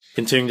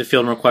Continuing to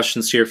field more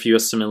questions here for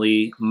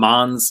USMLE.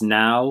 Mons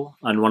Now,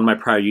 on one of my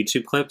prior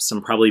YouTube clips,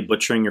 I'm probably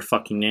butchering your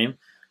fucking name.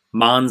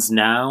 Mons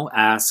Now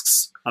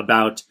asks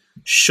about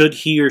should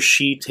he or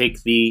she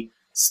take the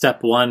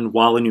step one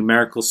while a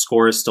numerical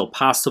score is still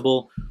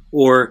possible,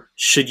 or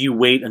should you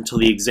wait until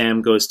the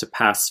exam goes to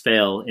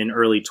pass-fail in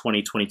early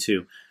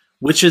 2022?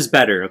 Which is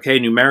better, okay?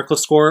 Numerical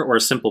score or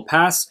a simple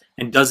pass,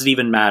 and does it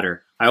even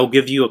matter? I will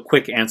give you a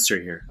quick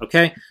answer here,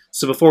 okay?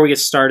 So before we get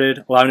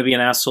started, allow me to be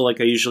an asshole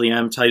like I usually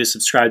am, tell you to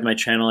subscribe to my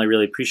channel, I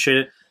really appreciate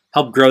it.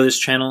 Help grow this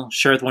channel,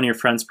 share with one of your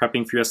friends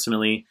prepping for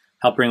USMLE,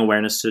 help bring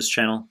awareness to this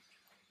channel.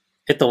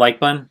 Hit the like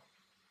button,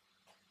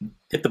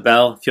 hit the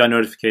bell if you want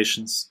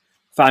notifications.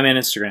 Find me on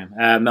Instagram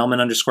at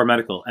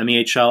Melman_medical,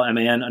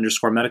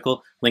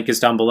 MEHLMAN_medical, link is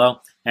down below.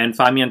 And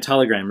find me on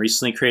Telegram,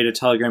 recently created a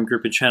Telegram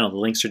group and channel, the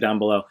links are down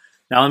below.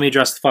 Now let me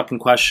address the fucking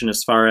question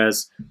as far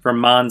as, for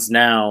Mons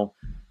Now,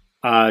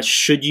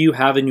 should you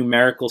have a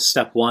numerical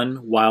step one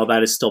while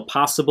that is still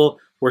possible,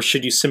 or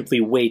should you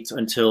simply wait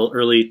until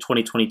early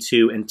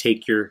 2022 and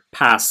take your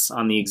pass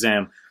on the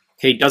exam?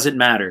 Okay, doesn't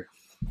matter.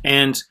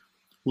 And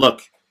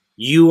look,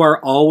 you are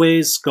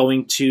always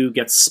going to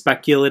get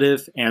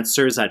speculative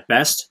answers at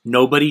best.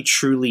 Nobody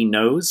truly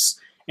knows,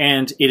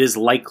 and it is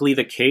likely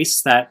the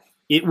case that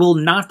it will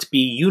not be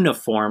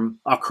uniform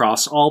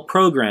across all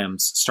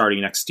programs starting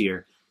next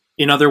year.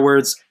 In other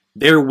words,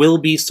 there will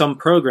be some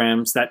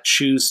programs that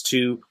choose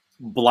to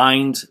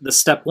blind the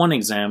step one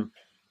exam.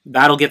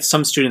 That'll get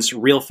some students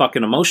real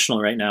fucking emotional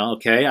right now,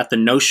 okay, at the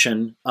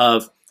notion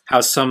of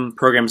how some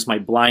programs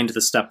might blind the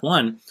step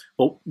one.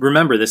 Well,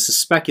 remember, this is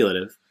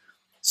speculative.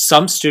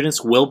 Some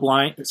students will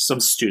blind, some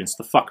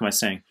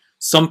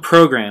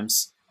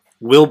programs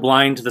will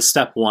blind the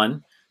step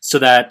one so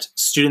that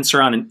students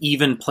are on an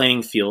even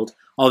playing field,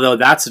 although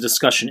that's a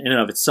discussion in and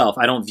of itself.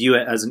 I don't view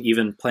it as an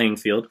even playing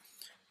field.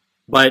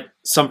 But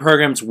some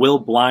programs will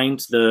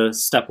blind the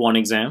step one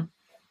exam.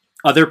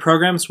 Other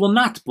programs will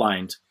not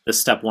blind the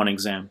step one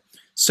exam.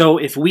 So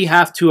if we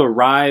have to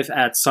arrive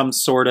at some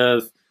sort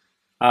of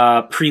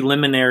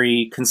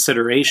preliminary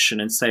consideration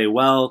and say,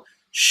 well,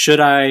 should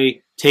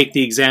I take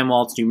the exam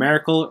while it's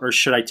numerical or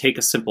should I take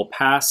a simple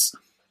pass?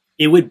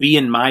 It would be,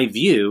 in my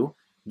view,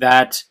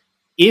 that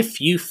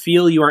if you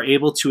feel you are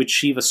able to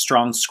achieve a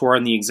strong score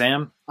on the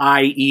exam,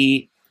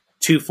 i.e.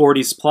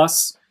 240s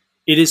plus,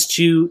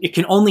 it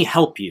can only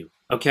help you.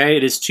 Okay,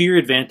 it is to your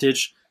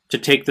advantage to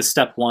take the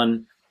step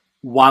one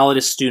while it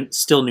is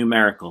still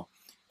numerical.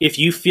 If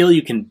you feel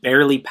you can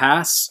barely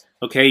pass,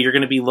 okay, you're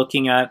going to be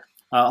looking at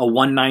a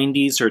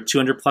 190s or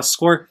 200 plus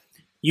score,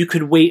 you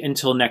could wait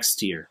until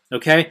next year,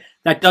 okay?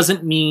 That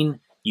doesn't mean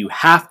you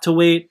have to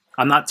wait.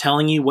 I'm not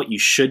telling you what you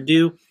should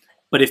do,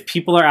 but if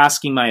people are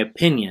asking my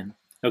opinion,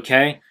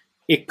 okay,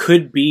 it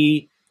could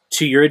be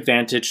to your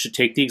advantage to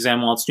take the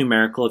exam while it's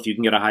numerical if you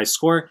can get a high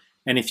score,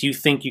 and if you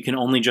think you can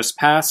only just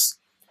pass,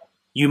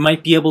 you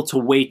might be able to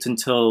wait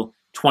until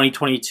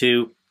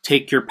 2022,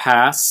 take your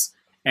pass,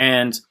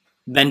 and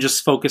then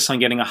just focus on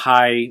getting a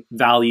high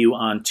value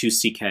on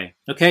 2CK,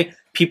 okay?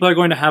 People are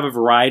going to have a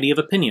variety of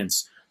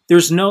opinions.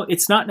 It's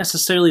not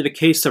necessarily the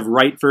case of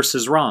right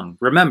versus wrong.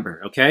 Remember,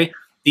 okay?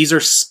 These are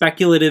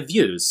speculative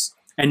views,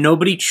 and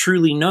nobody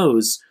truly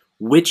knows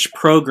which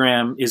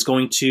program is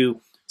going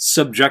to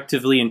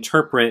subjectively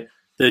interpret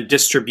the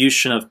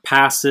distribution of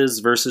passes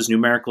versus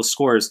numerical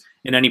scores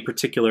in any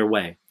particular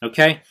way,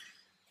 okay?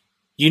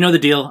 You know the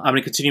deal. I'm going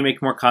to continue to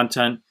make more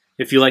content.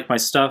 If you like my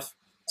stuff,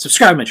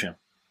 subscribe to my channel.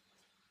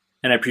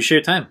 And I appreciate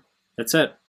your time. That's it.